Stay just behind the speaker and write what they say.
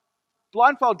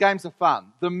blindfold games are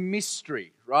fun. The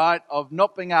mystery, right, of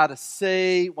not being able to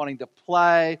see, wanting to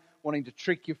play, wanting to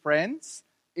trick your friends,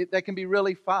 they can be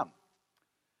really fun.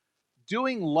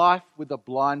 Doing life with a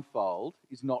blindfold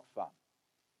is not fun.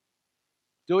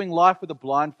 Doing life with a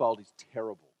blindfold is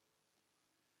terrible.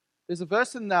 There's a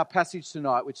verse in our passage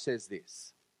tonight which says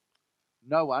this.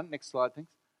 No one, next slide,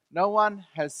 thanks. No one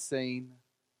has seen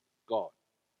God.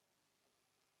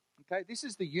 Okay, this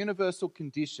is the universal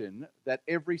condition that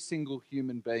every single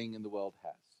human being in the world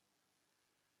has.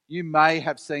 You may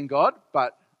have seen God,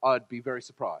 but I'd be very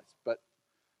surprised. But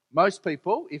most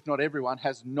people, if not everyone,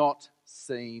 has not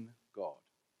seen God.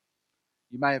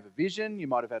 You may have a vision, you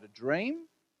might have had a dream,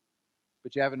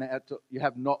 but you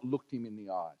have not looked him in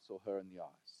the eyes or her in the eyes.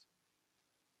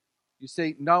 You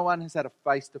see, no one has had a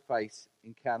face-to-face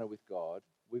encounter with God.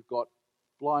 We've got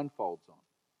blindfolds on.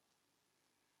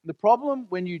 The problem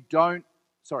when you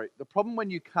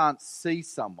can't see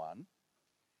someone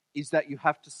is that you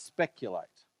have to speculate.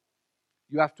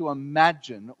 You have to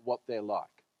imagine what they're like.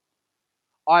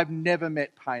 I've never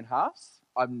met Payne Haas.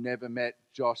 I've never met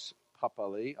Josh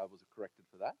Papali. I was corrected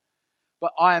for that.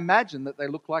 But I imagine that they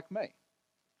look like me.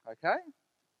 Okay?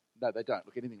 No, they don't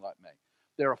look anything like me.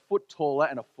 They're a foot taller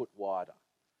and a foot wider.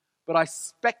 But I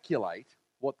speculate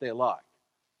what they're like.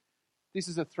 This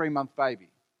is a 3-month baby.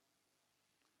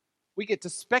 We get to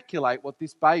speculate what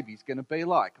this baby's going to be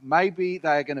like. Maybe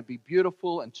they're going to be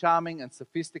beautiful and charming and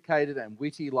sophisticated and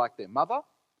witty like their mother.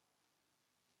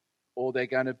 Or they're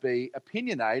going to be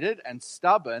opinionated and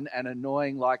stubborn and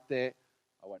annoying like their...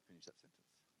 I won't finish that sentence.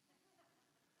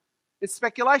 It's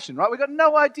speculation, right? We've got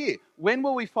no idea. When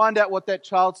will we find out what that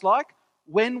child's like?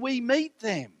 When we meet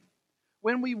them.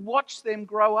 When we watch them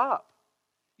grow up.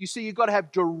 You see, you've got to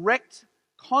have direct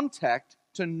contact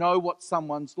to know what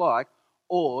someone's like,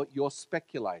 or you're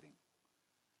speculating.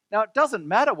 Now, it doesn't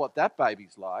matter what that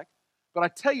baby's like, but I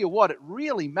tell you what, it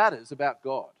really matters about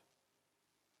God.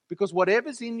 Because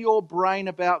whatever's in your brain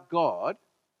about God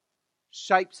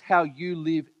shapes how you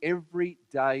live every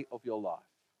day of your life.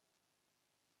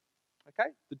 Okay?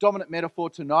 The dominant metaphor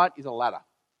tonight is a ladder.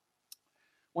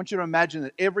 I want you to imagine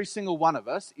that every single one of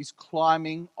us is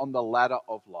climbing on the ladder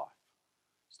of life.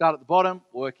 Start at the bottom,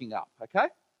 working up, okay?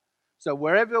 So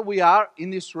wherever we are in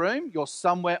this room, you're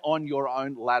somewhere on your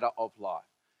own ladder of life.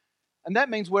 And that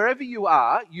means wherever you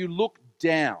are, you look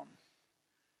down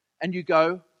and you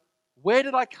go, where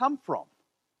did I come from?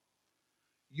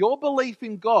 Your belief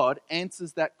in God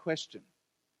answers that question.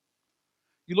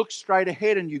 You look straight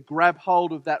ahead and you grab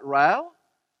hold of that rail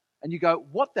and you go,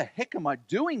 what the heck am I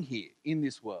doing here in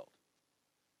this world?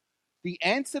 The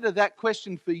answer to that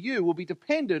question for you will be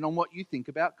dependent on what you think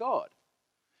about God.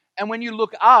 And when you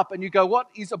look up and you go, what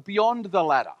is beyond the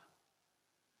ladder?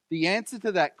 The answer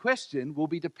to that question will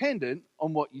be dependent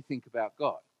on what you think about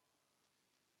God.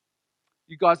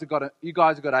 You guys have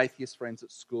got atheist friends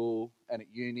at school and at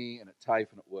uni and at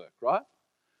TAFE and at work, right?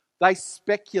 They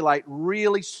speculate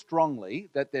really strongly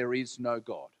that there is no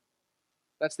God.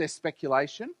 That's their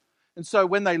speculation. And so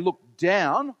when they look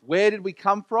down, where did we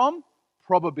come from?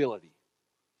 Probability.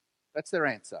 That's their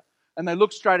answer. And they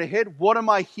look straight ahead. What am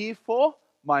I here for?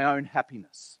 My own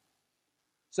happiness.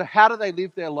 So how do they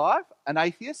live their life? An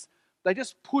atheist, they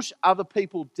just push other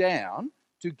people down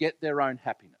to get their own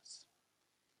happiness.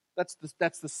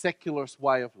 That's the secularist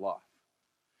way of life.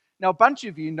 Now, a bunch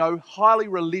of you know highly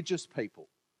religious people.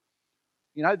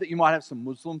 You know, that you might have some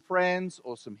Muslim friends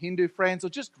or some Hindu friends or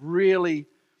just really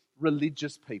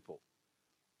religious people.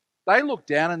 They look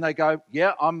down and they go,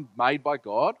 yeah, I'm made by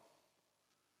God.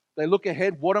 They look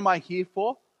ahead, what am I here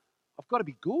for? I've got to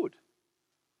be good.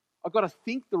 I've got to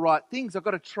think the right things. I've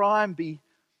got to try and be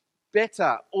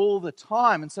better all the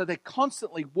time. And so they're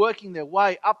constantly working their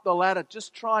way up the ladder,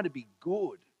 just trying to be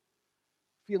good,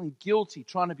 feeling guilty,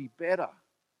 trying to be better.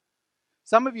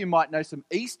 Some of you might know some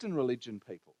Eastern religion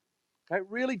people. Okay,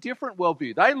 really different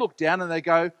worldview. They look down and they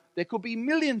go, there could be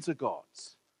millions of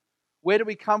gods. Where do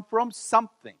we come from?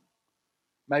 Something.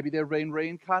 Maybe they're being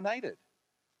reincarnated.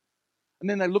 And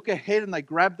then they look ahead and they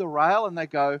grab the rail and they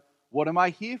go, what am I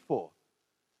here for?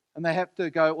 And they have to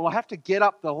go, well, I have to get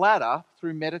up the ladder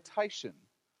through meditation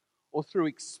or through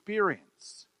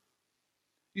experience.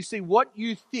 You see, what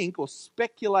you think or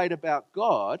speculate about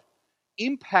God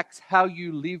impacts how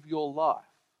you live your life.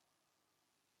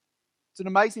 It's an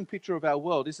amazing picture of our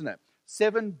world, isn't it?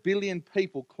 7 billion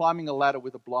people climbing a ladder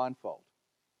with a blindfold.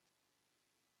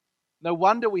 No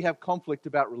wonder we have conflict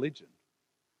about religion.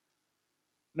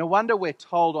 No wonder we're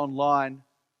told online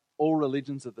all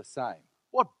religions are the same.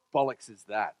 What bollocks is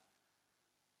that?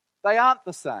 They aren't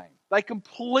the same. They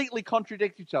completely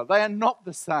contradict each other. They are not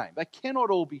the same. They cannot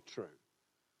all be true.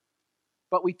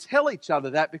 But we tell each other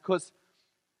that because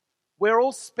we're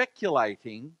all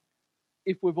speculating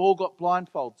if we've all got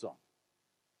blindfolds on.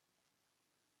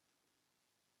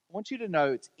 I want you to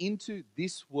know it's into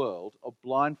this world of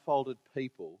blindfolded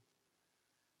people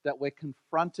that we're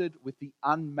confronted with the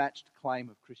unmatched claim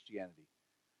of Christianity.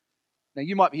 Now,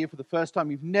 you might be here for the first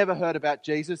time. You've never heard about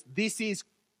Jesus. This is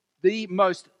the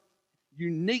most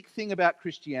unique thing about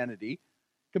Christianity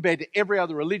compared to every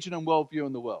other religion and worldview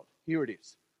in the world. Here it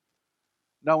is.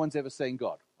 No one's ever seen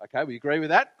God. Okay, we agree with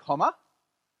that, comma.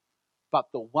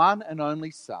 But the one and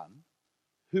only Son,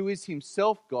 who is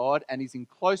himself God and is in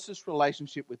closest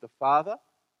relationship with the Father,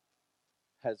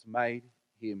 has made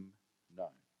him known.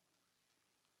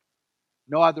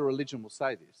 No other religion will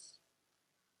say this.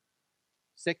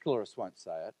 Secularists won't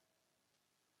say it.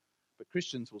 But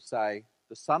Christians will say,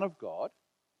 the Son of God,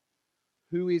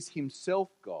 who is himself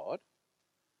God,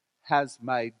 has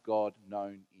made God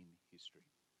known in history.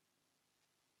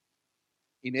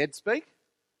 In Ed speak,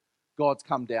 God's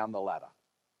come down the ladder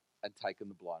and taken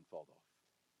the blindfold off.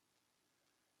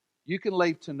 You can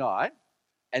leave tonight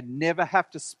and never have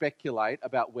to speculate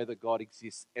about whether God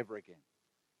exists ever again.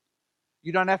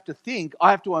 You don't have to think,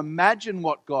 I have to imagine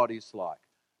what God is like.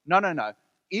 No.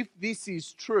 If this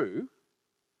is true,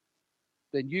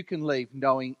 then you can leave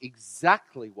knowing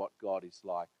exactly what God is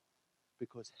like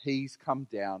because he's come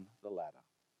down the ladder.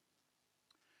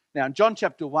 Now, in John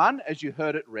chapter 1, as you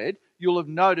heard it read, you'll have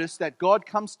noticed that God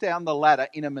comes down the ladder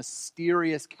in a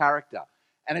mysterious character,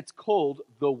 and it's called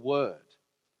the Word.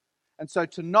 And so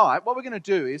tonight, what we're going to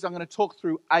do is I'm going to talk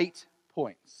through 8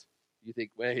 points. You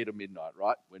think, we're here to midnight,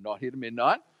 right? We're not here to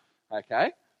midnight.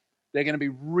 Okay? They're going to be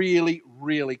really,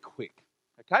 really quick.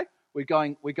 Okay? We're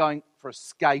going for a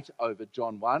skate over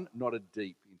John 1, not a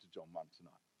deep into John 1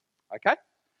 tonight. Okay?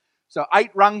 So 8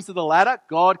 rungs of the ladder,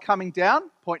 God coming down,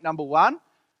 point number 1.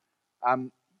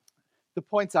 The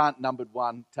points aren't numbered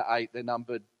 1 to 8. They're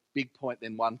numbered big point,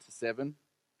 then 1 to 7.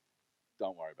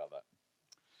 Don't worry about that.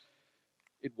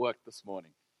 It worked this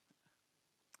morning.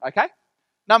 Okay?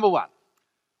 Number 1.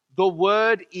 The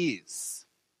Word is.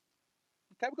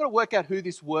 Okay, we've got to work out who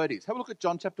this Word is. Have a look at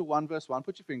John chapter 1, verse 1.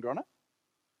 Put your finger on it.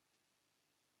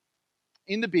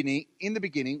 In the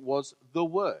beginning was the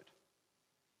Word.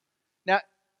 Now,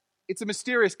 it's a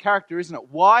mysterious character, isn't it?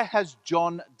 Why has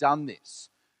John done this?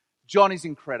 John is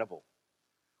incredible.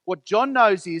 What John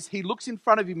knows is he looks in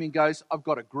front of him and goes, I've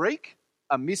got a Greek,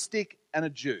 a mystic, and a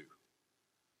Jew.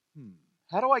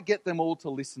 How do I get them all to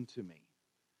listen to me?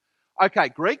 Okay,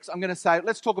 Greeks, I'm going to say,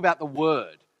 let's talk about the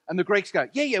Word. And the Greeks go,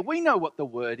 yeah, we know what the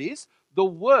Word is. The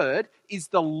Word is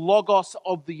the logos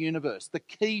of the universe, the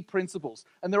key principles.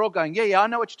 And they're all going, yeah, I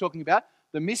know what you're talking about.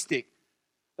 The mystic,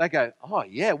 they go, oh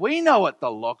yeah, we know what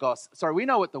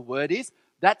the Word is.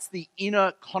 That's the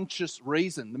inner conscious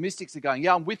reason. The mystics are going,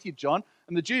 yeah, I'm with you, John.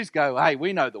 And the Jews go, hey,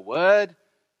 we know the Word.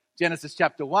 Genesis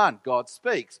chapter 1, God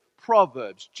speaks.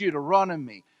 Proverbs,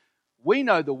 Deuteronomy. We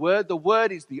know the Word. The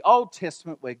Word is the Old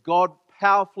Testament where God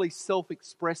powerfully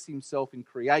self-expressed himself in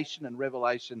creation and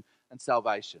revelation and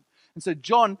salvation. And so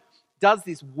John does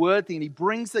this word thing and he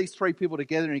brings these 3 people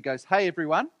together and he goes, hey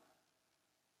everyone,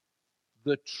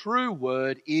 the true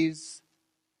Word is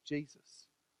Jesus.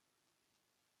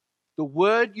 The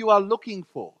Word you are looking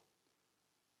for,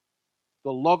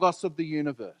 the logos of the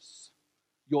universe,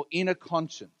 your inner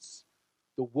conscience,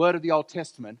 the Word of the Old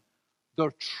Testament,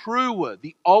 the true Word,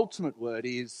 the ultimate Word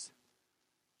is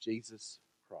Jesus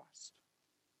Christ.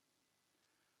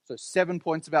 So 7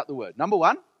 points about the Word. Number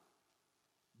 1,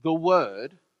 the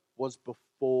Word was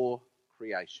before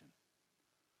creation.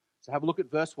 So have a look at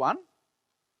verse 1.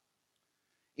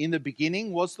 In the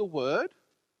beginning was the Word,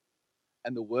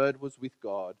 and the Word was with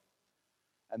God,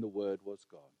 and the Word was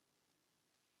God.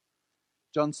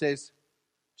 John says,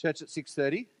 church at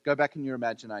 6:30, go back in your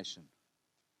imagination.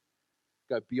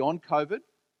 Go beyond COVID.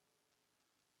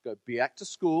 Go back to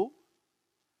school.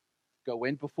 Go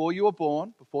when before you were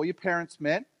born, before your parents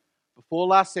met, before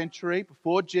last century,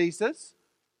 before Jesus,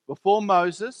 before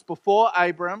Moses, before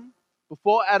Abraham,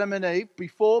 before Adam and Eve,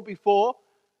 before.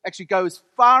 Actually go as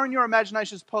far in your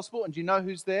imagination as possible. And do you know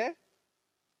who's there?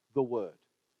 The Word.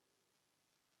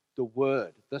 The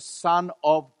Word, the Son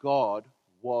of God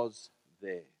was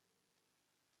there.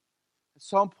 It's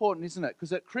so important, isn't it?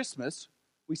 Because at Christmas,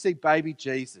 we see baby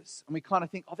Jesus and we kind of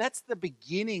think, oh, that's the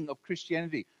beginning of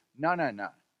Christianity. No.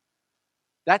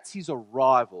 That's his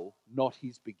arrival, not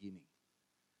his beginning.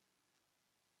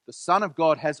 The Son of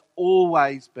God has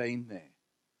always been there.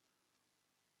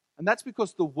 And that's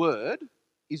because the Word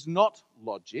is not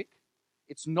logic,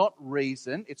 it's not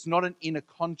reason, it's not an inner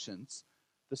conscience.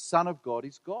 The Son of God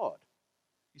is God.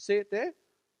 You see it there?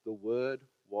 The Word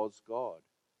was God.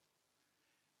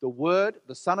 The Word,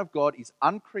 the Son of God, is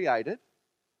uncreated,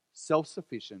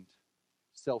 self-sufficient,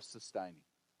 self-sustaining.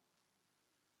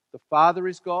 The Father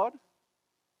is God,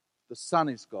 the Son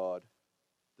is God,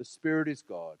 the Spirit is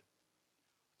God.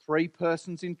 Three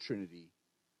persons in Trinity.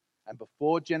 And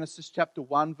before Genesis chapter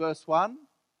 1, verse 1,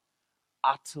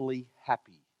 utterly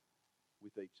happy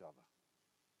with each other.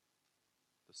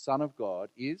 The Son of God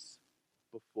is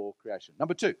before creation.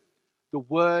 Number 2, the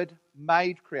Word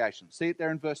made creation. See it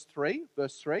there in verse 3.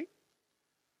 Verse 3.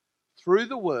 Through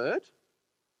the Word,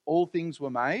 all things were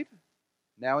made.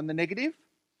 Now in the negative,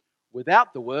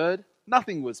 without the Word,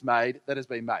 nothing was made that has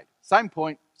been made. Same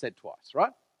point said twice,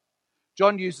 right?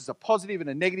 John uses a positive and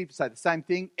a negative to say the same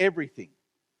thing. Everything,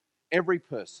 every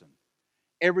person,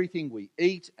 everything we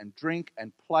eat and drink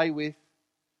and play with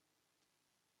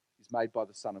is made by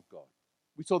the Son of God.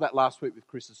 We saw that last week with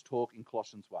Chris's talk in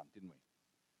Colossians 1, didn't we?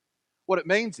 What it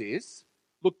means is,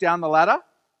 look down the ladder,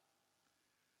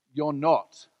 you're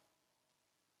not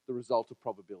the result of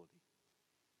probability.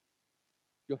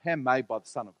 You're handmade by the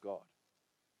Son of God.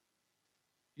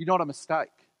 You're not a mistake.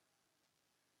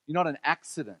 You're not an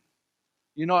accident.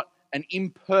 You're not an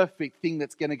imperfect thing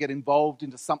that's going to get involved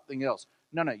into something else.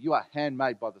 No, you are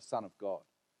handmade by the Son of God.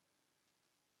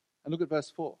 And look at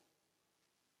verse 4.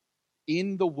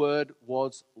 In the Word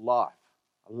was life.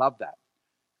 I love that.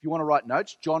 If you want to write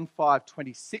notes, John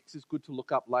 5:26 is good to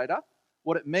look up later.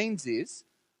 What it means is,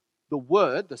 the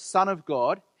Word, the Son of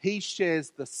God, he shares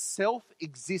the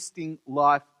self-existing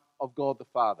life of God the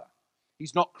Father.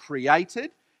 He's not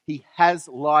created. He has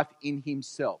life in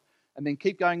himself. And then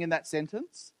keep going in that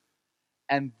sentence.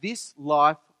 And this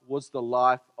life was the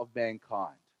life of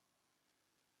mankind.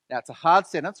 Now, it's a hard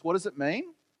sentence. What does it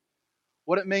mean?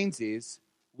 What it means is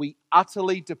we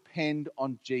utterly depend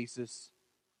on Jesus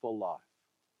for life.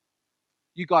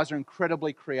 You guys are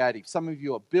incredibly creative. Some of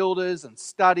you are builders and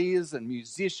studiers and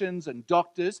musicians and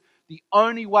doctors. The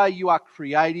only way you are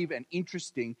creative and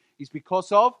interesting is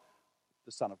because of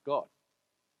the Son of God.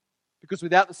 Because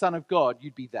without the Son of God,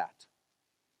 you'd be that.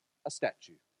 A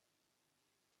statue.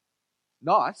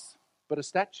 Nice, but a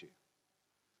statue.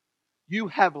 You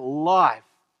have life,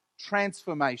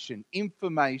 transformation,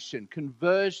 information,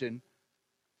 conversion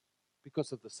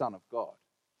because of the Son of God.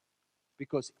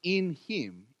 Because in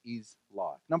him is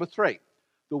life. Number 3,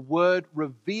 the Word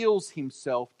reveals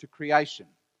himself to creation.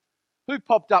 Who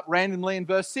popped up randomly in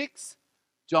verse 6?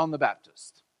 John the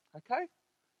Baptist. Okay?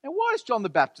 Now, why is John the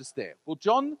Baptist there? Well,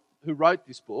 John, who wrote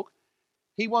this book,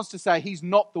 he wants to say he's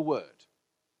not the Word.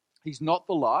 He's not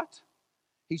the light.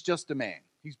 He's just a man.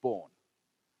 He's born.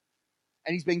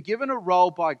 And he's been given a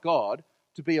role by God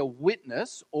to be a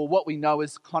witness, or what we know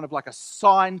as kind of like a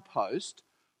signpost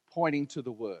pointing to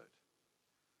the Word.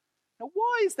 Now,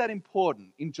 why is that important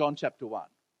in John chapter 1?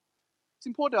 It's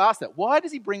important to ask that. Why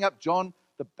does he bring up John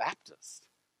the Baptist?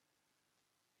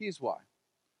 Here's why.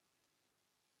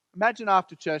 Imagine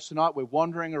after church tonight we're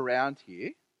wandering around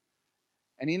here,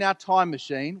 and in our time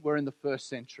machine we're in the 1st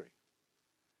century.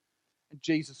 And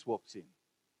Jesus walks in.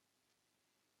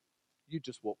 You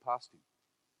just walk past him.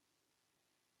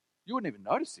 You wouldn't even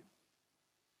notice him.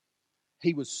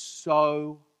 He was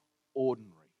so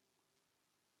ordinary.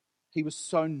 He was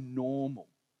so normal.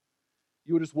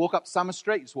 You would just walk up Summer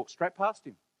Street, you just walk straight past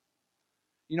him.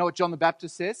 You know what John the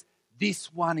Baptist says?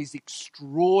 This one is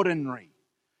extraordinary.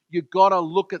 You've got to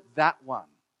look at that one.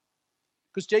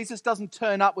 Because Jesus doesn't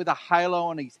turn up with a halo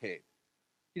on his head.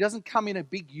 He doesn't come in a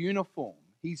big uniform.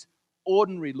 He's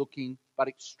ordinary looking, but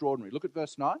extraordinary. Look at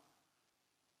verse 9.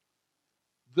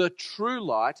 The true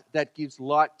light that gives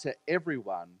light to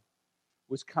everyone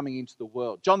was coming into the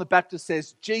world. John the Baptist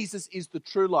says Jesus is the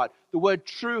true light. The word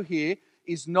true here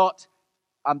is not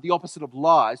the opposite of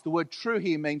lies. The word true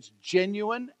here means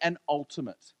genuine and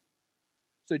ultimate.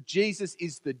 So Jesus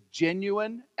is the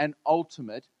genuine and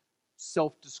ultimate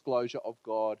self-disclosure of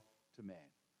God to man.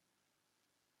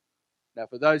 Now,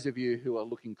 for those of you who are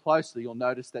looking closely, you'll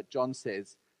notice that John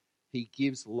says he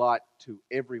gives light to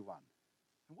everyone.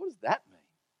 And what does that mean?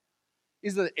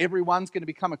 Is it that everyone's going to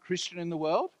become a Christian in the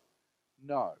world?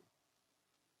 No.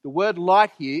 The word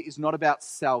light here is not about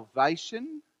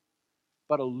salvation,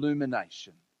 but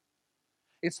illumination.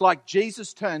 It's like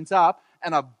Jesus turns up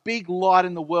and a big light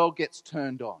in the world gets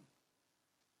turned on.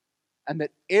 And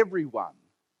that everyone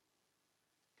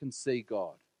can see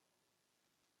God.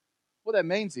 What that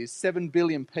means is 7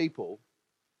 billion people,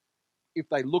 if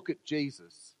they look at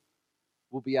Jesus,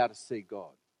 will be able to see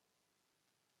God.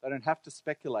 They don't have to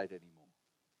speculate anymore.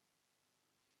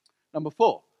 Number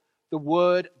 4, the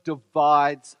Word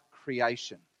divides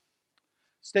creation.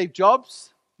 Steve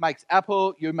Jobs makes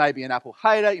Apple. You may be an Apple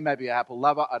hater. You may be an Apple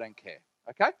lover. I don't care.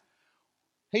 Okay?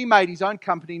 He made his own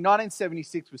company.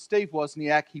 1976 with Steve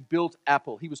Wozniak, he built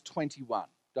Apple. He was 21.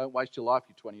 Don't waste your life,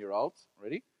 you 20-year-olds.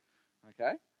 Ready?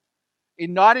 Okay.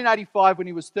 In 1985, when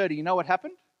he was 30, you know what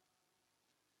happened?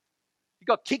 He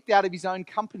got kicked out of his own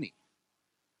company.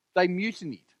 They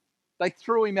mutinied. They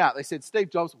threw him out. They said, Steve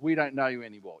Jobs, we don't know you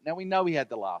anymore. Now, we know he had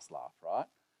the last laugh, right?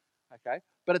 Okay.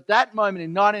 But at that moment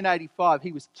in 1985,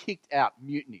 he was kicked out,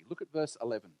 mutiny. Look at verse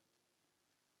 11.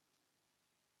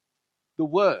 The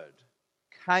word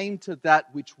came to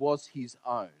that which was his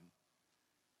own,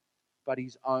 but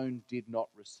his own did not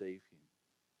receive him.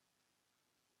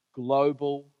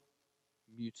 Global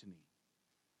mutiny.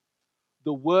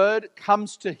 The word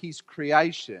comes to his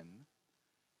creation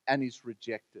and is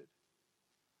rejected.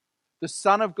 The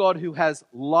Son of God who has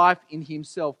life in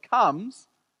himself comes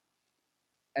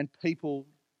and people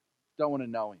don't want to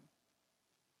know him.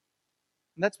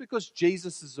 And that's because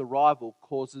Jesus' arrival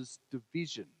causes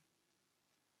division.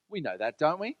 We know that,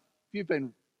 don't we? If you've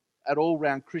been at all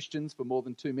around Christians for more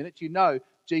than 2 minutes, you know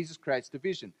Jesus creates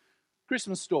division.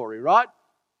 Christmas story, right?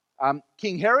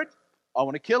 King Herod, I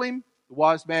want to kill him. The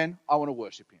wise man, I want to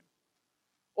worship him.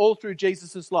 All through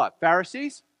Jesus' life.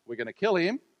 Pharisees, we're going to kill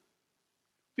him.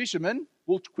 Fishermen,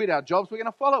 we'll quit our jobs, we're going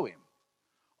to follow him.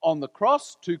 On the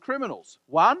cross, 2 criminals.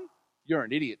 One, you're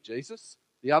an idiot, Jesus.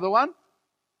 The other one,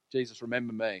 Jesus,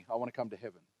 remember me. I want to come to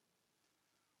heaven.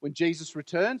 When Jesus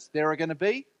returns, there are going to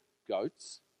be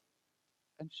goats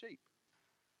and sheep.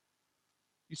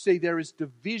 You see, there is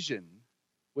division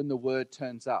when the word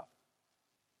turns up.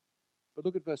 But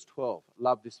look at verse 12. I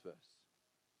love this verse.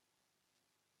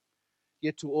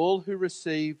 Yet to all who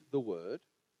receive the word,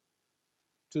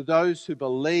 to those who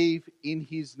believe in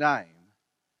his name,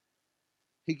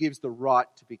 he gives the right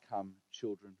to become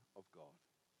children of God.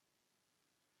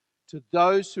 To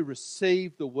those who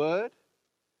receive the word,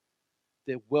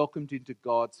 they're welcomed into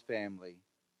God's family.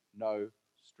 No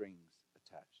strings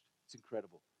attached. It's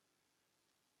incredible.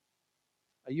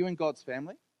 Are you in God's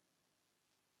family?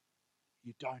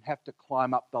 You don't have to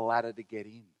climb up the ladder to get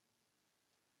in.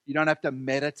 You don't have to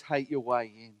meditate your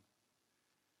way in.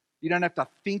 You don't have to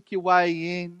think your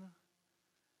way in.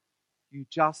 You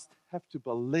just have to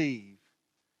believe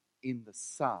in the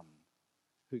Son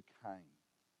who came.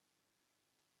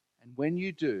 And when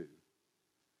you do,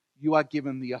 you are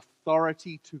given the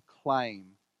authority to claim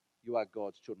you are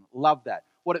God's children. Love that.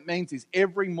 What it means is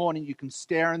every morning you can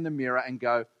stare in the mirror and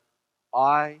go,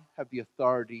 I have the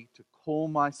authority to call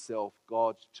myself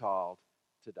God's child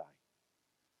today.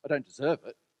 I don't deserve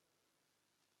it,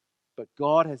 but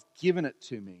God has given it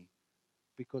to me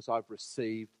because I've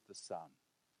received the Son.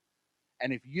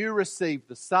 And if you receive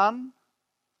the Son,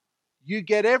 you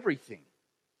get everything.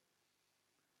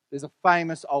 There's a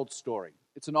famous old story.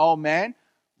 It's an old man,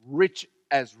 rich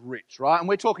as rich, right? And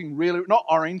we're talking really, not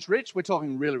orange rich, we're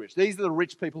talking really rich. These are the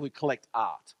rich people who collect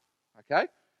art, okay?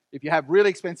 If you have really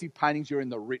expensive paintings, you're in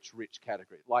the rich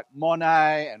category, like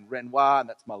Monet and Renoir, and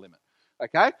that's my limit,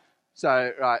 okay?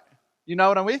 So, right, you know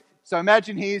what I'm with? So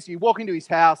imagine you walk into his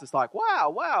house, it's like,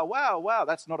 wow, wow, wow, wow,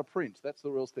 that's not a print, that's the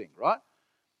real thing, right?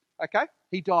 Okay,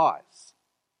 he dies.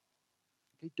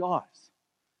 He dies.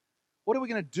 What are we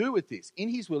going to do with this? In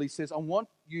his will, he says, I want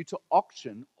you to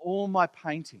auction all my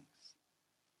paintings.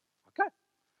 Okay.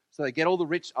 So they get all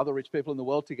the other rich people in the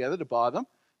world together to buy them.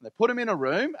 And they put them in a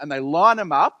room and they line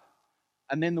them up.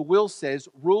 And then the will says,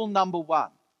 rule number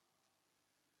 1,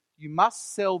 you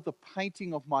must sell the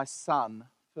painting of my son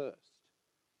first.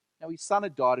 Now, his son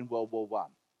had died in World War I.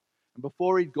 And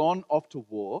before he'd gone off to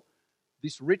war,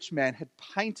 this rich man had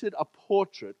painted a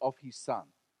portrait of his son.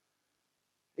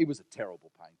 He was a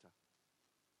terrible painter.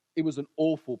 It was an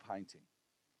awful painting.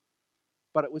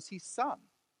 But it was his son.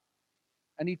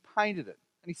 And he painted it.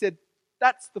 And he said,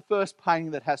 that's the first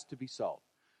painting that has to be sold.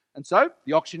 And so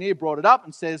the auctioneer brought it up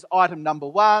and says, item number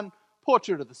 1,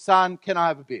 portrait of the son, can I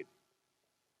have a bid?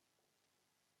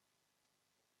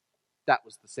 That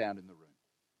was the sound in the room.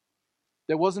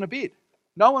 There wasn't a bid.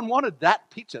 No one wanted that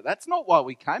picture. That's not why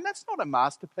we came. That's not a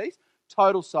masterpiece.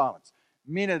 Total silence.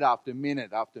 Minute after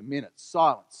minute after minute.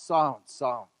 Silence, silence,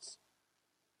 silence.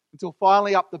 Until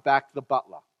finally up the back, the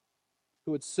butler,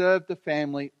 who had served the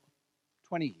family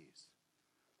 20 years.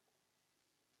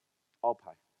 I'll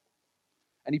pay.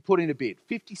 And he put in a bid.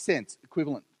 50 cents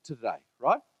equivalent to today,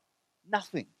 right?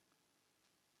 Nothing.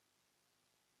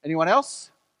 Anyone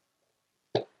else?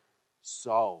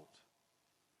 Sold.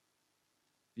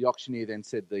 The auctioneer then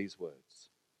said these words.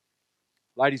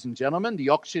 Ladies and gentlemen, the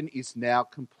auction is now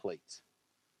complete.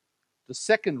 The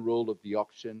second rule of the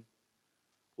auction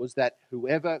was that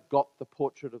whoever got the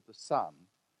portrait of the son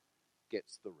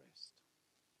gets the rest.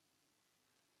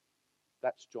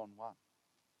 That's John 1.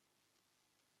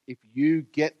 If you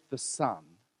get the Son,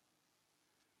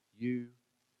 you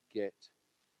get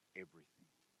everything.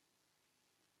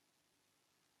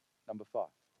 Number 5,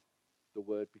 the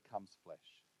Word becomes flesh.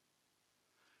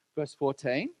 Verse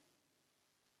 14,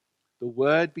 the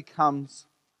Word becomes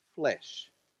flesh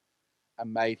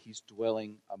and made his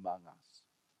dwelling among us.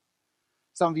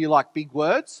 Some of you like big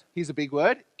words. Here's a big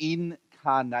word,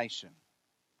 incarnation.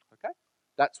 Okay?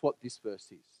 That's what this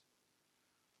verse is.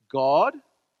 God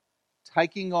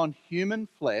taking on human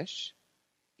flesh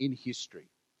in history.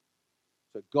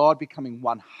 So God becoming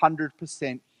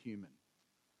 100% human.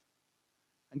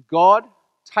 And God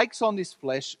takes on this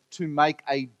flesh to make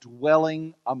a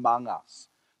dwelling among us.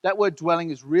 That word dwelling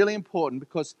is really important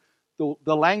because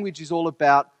the language is all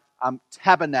about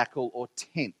tabernacle or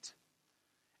tent.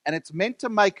 And it's meant to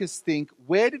make us think,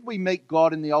 where did we meet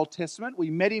God in the Old Testament? We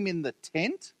met him in the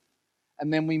tent,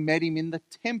 and then we met him in the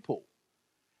temple.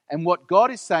 And what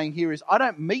God is saying here is, I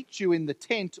don't meet you in the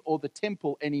tent or the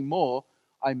temple anymore.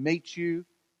 I meet you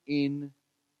in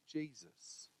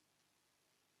Jesus.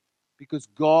 Because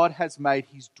God has made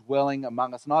his dwelling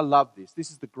among us. And I love this.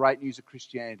 This is the great news of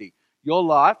Christianity. Your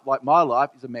life, like my life,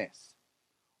 is a mess.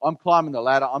 I'm climbing the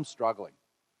ladder. I'm struggling.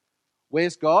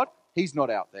 Where's God? He's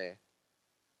not out there.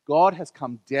 God has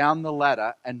come down the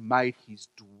ladder and made his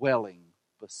dwelling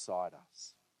beside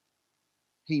us.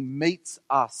 He meets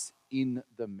us in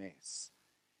the mess.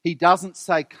 He doesn't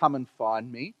say, come and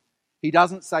find me. He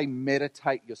doesn't say,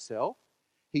 meditate yourself.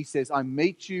 He says, I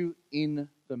meet you in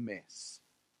the mess.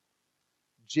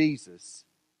 Jesus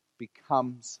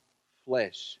becomes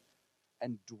flesh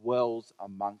and dwells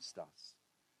amongst us.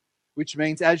 Which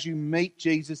means as you meet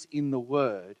Jesus in the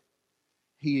Word,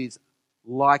 he is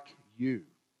like you,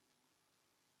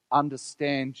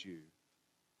 understands you,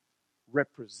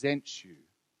 represents you,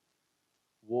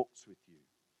 walks with you.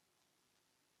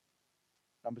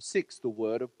 Number 6, the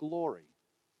word of glory.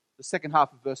 The second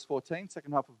half of verse 14,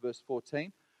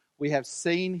 we have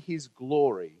seen his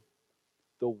glory,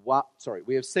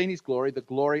 we have seen his glory, the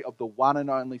glory of the one and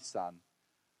only Son,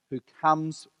 who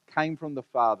came from the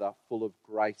Father, full of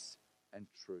grace and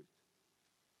truth.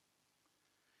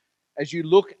 As you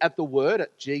look at the word,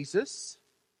 at Jesus,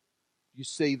 you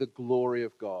see the glory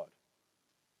of God.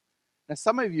 Now,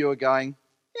 some of you are going,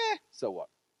 yeah, so what?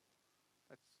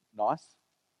 That's nice.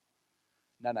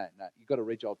 No. You've got to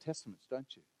read your Old Testaments, don't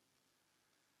you?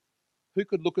 Who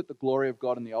could look at the glory of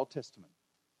God in the Old Testament?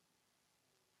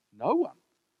 No one.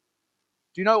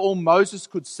 Do you know all Moses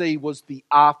could see was the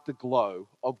afterglow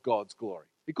of God's glory?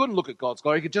 He couldn't look at God's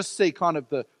glory. He could just see kind of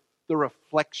the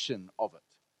reflection of it.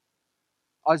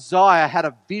 Isaiah had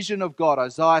a vision of God,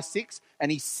 Isaiah 6,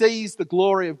 and he sees the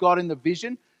glory of God in the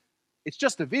vision. It's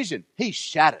just a vision. He's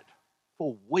shattered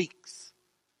for weeks.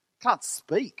 Can't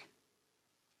speak.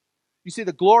 You see,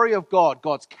 the glory of God,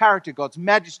 God's character, God's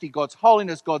majesty, God's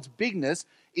holiness, God's bigness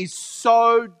is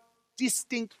so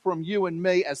distinct from you and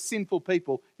me as sinful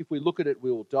people. If we look at it,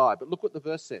 we will die. But look what the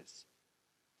verse says.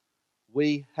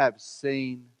 We have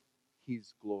seen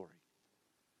his glory.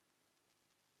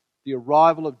 The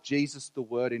arrival of Jesus, the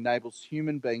Word, enables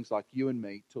human beings like you and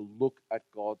me to look at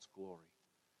God's glory.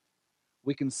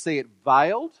 We can see it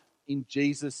veiled in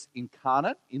Jesus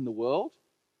incarnate in the world,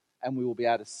 and we will be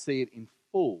able to see it in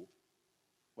full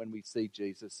when we see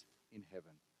Jesus in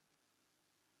heaven.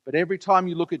 But every time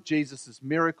you look at Jesus'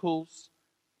 miracles,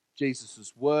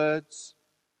 Jesus' words,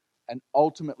 and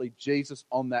ultimately Jesus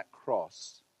on that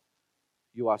cross,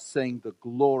 you are seeing the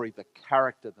glory, the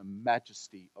character, the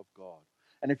majesty of God.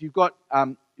 And if you've got,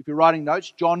 if you're writing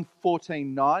notes, John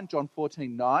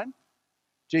 14:9,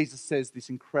 Jesus says this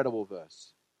incredible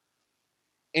verse.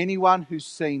 Anyone who's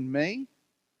seen me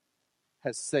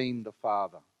has seen the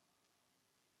Father.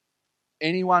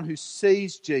 Anyone who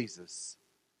sees Jesus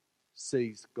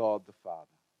sees God the Father.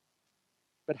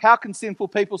 But how can sinful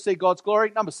people see God's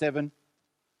glory? Number 7,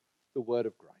 the word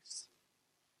of grace.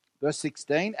 Verse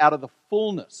 16, out of his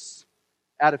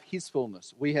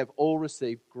fullness, we have all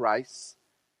received grace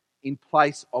in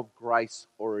place of grace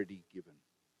already given.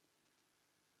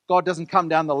 God doesn't come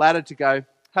down the ladder to go,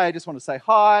 hey, I just want to say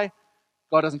hi.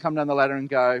 God doesn't come down the ladder and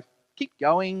go, keep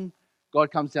going.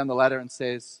 God comes down the ladder and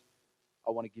says,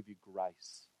 I want to give you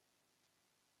grace,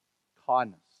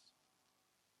 kindness,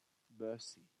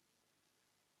 mercy,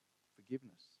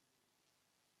 forgiveness.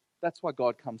 That's why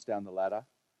God comes down the ladder.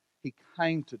 He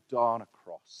came to die on a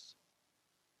cross.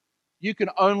 You can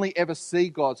only ever see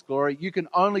God's glory. You can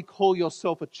only call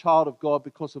yourself a child of God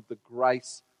because of the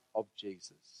grace of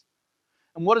Jesus.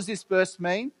 And what does this verse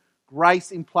mean?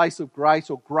 Grace in place of grace,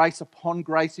 or grace upon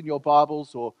grace in your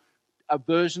Bibles, or a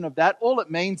version of that. All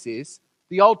it means is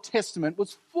The Old Testament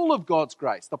was full of God's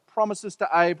grace. The promises to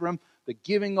Abram, the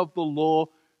giving of the law,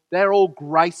 they're all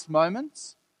grace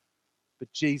moments.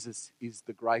 But Jesus is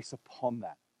the grace upon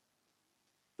that.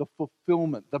 The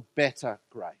fulfillment, the better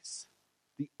grace,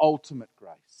 the ultimate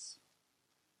grace.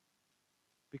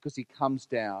 Because he comes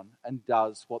down and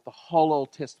does what the whole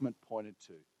Old Testament pointed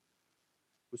to,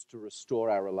 was to restore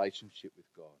our relationship with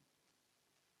God.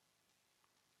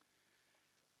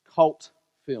 Cult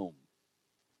film.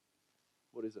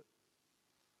 What is it?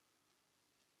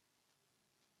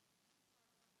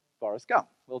 Forrest Gump.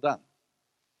 Well done.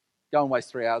 Go and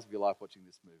waste 3 hours of your life watching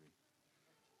this movie.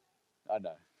 I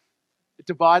know. It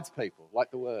divides people,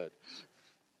 like the word.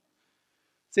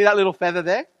 See that little feather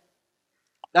there?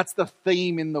 That's the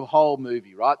theme in the whole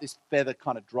movie, right? This feather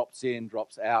kind of drops in,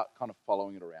 drops out, kind of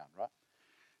following it around, right?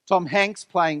 Tom Hanks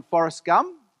playing Forrest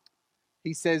Gump,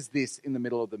 he says this in the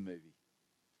middle of the movie.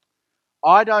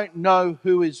 I don't know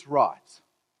who is right,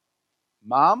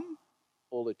 Mum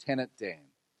or Lieutenant Dan.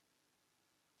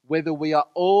 Whether we are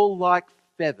all like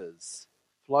feathers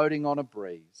floating on a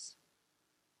breeze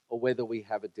or whether we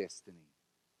have a destiny.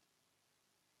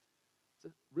 It's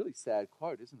a really sad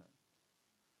quote, isn't it?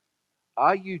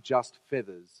 Are you just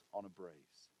feathers on a breeze?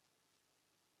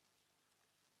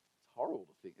 It's horrible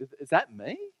to think. Is that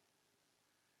me?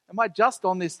 Am I just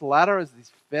on this ladder as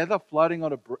this feather floating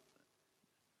on a breeze?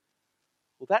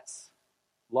 Well, that's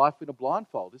life in a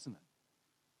blindfold, isn't it?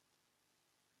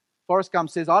 Forrest Gump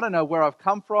says, I don't know where I've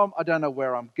come from. I don't know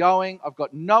where I'm going. I've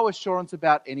got no assurance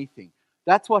about anything.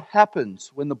 That's what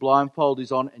happens when the blindfold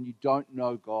is on and you don't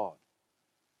know God.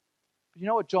 But you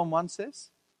know what John 1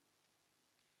 says?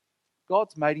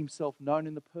 God's made himself known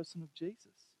in the person of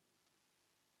Jesus.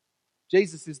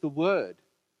 Jesus is the Word.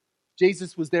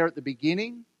 Jesus was there at the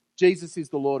beginning. Jesus is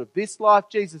the Lord of this life.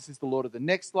 Jesus is the Lord of the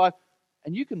next life.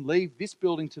 And you can leave this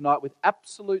building tonight with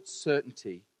absolute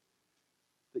certainty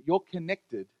that you're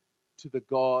connected to the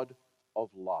God of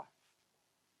life.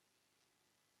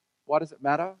 Why does it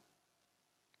matter?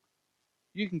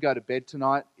 You can go to bed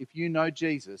tonight if you know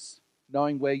Jesus,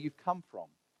 knowing where you've come from.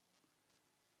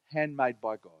 Handmade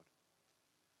by God.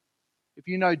 If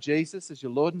you know Jesus as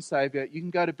your Lord and Saviour, you can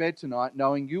go to bed tonight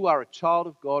knowing you are a child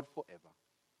of God forever.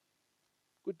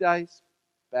 Good days,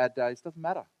 bad days, doesn't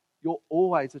matter. You're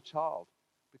always a child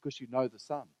because you know the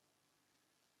Son.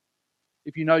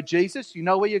 If you know Jesus, you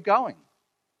know where you're going.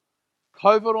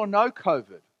 COVID or no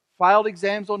COVID, failed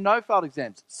exams or no failed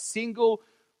exams, single,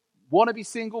 want to be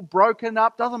single, broken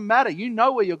up, doesn't matter. You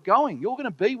know where you're going. You're going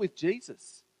to be with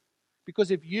Jesus.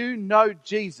 Because if you know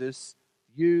Jesus,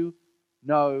 you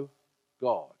know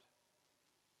God.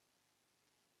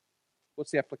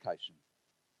 What's the application?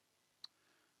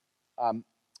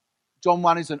 John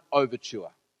 1 is an overture.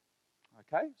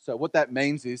 Okay, so what that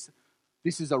means is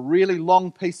this is a really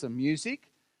long piece of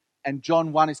music, and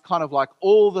John 1 is kind of like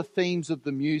all the themes of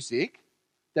the music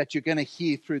that you're going to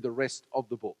hear through the rest of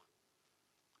the book.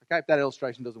 Okay, if that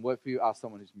illustration doesn't work for you, ask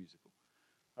someone who's musical.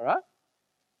 All right?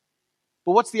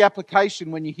 But what's the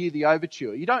application when you hear the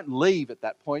overture? You don't leave at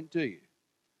that point, do you?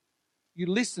 You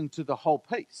listen to the whole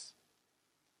piece.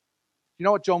 You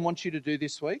know what John wants you to do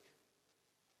this week?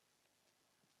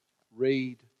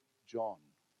 Read John.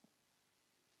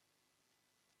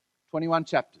 21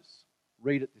 chapters.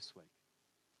 Read it this week.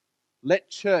 Let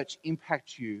church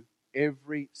impact you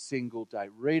every single day.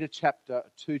 Read a chapter,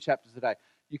 2 chapters a day.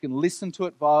 You can listen to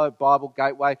it via Bible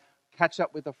Gateway, catch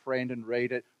up with a friend and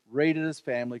read it as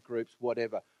family groups,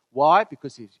 whatever. Why?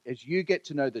 Because as you get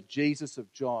to know the Jesus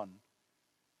of John,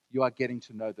 you are getting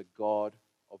to know the God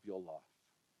of your life.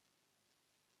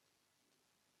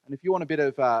 And if you want a bit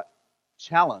of a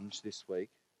challenge this week,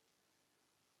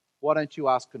 why don't you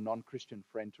ask a non-Christian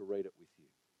friend to read it with you?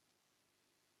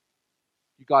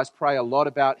 You guys pray a lot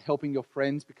about helping your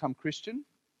friends become Christian.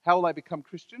 How will they become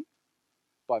Christian?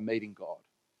 By meeting God.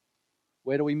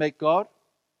 Where do we meet God?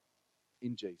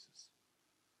 In Jesus.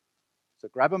 So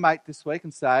grab a mate this week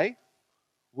and say,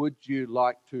 would you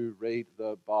like to read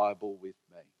the Bible with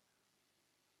me?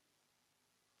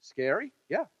 Scary?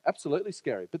 Yeah, absolutely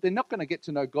scary. But they're not going to get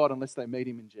to know God unless they meet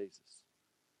him in Jesus.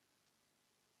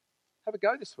 Have a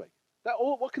go this week.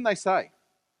 What can they say?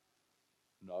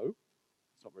 No,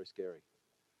 it's not very scary.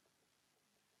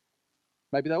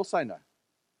 Maybe they'll say no.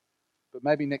 But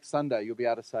maybe next Sunday you'll be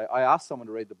able to say, I asked someone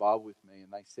to read the Bible with me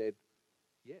and they said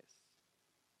yes.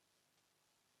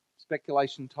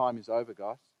 Speculation time is over,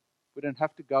 guys. We don't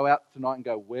have to go out tonight and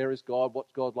go, where is God?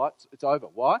 What's God like? It's over.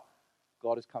 Why?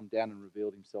 God has come down and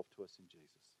revealed himself to us in Jesus.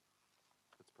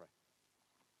 Let's pray.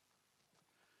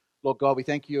 Lord God, we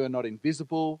thank you are not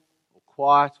invisible or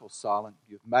quiet or silent.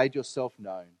 You've made yourself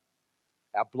known.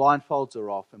 our blindfolds are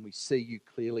off, and we see you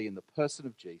clearly in the person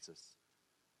of Jesus.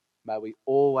 May we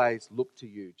always look to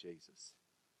you, Jesus,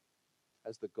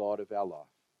 as the God of our life.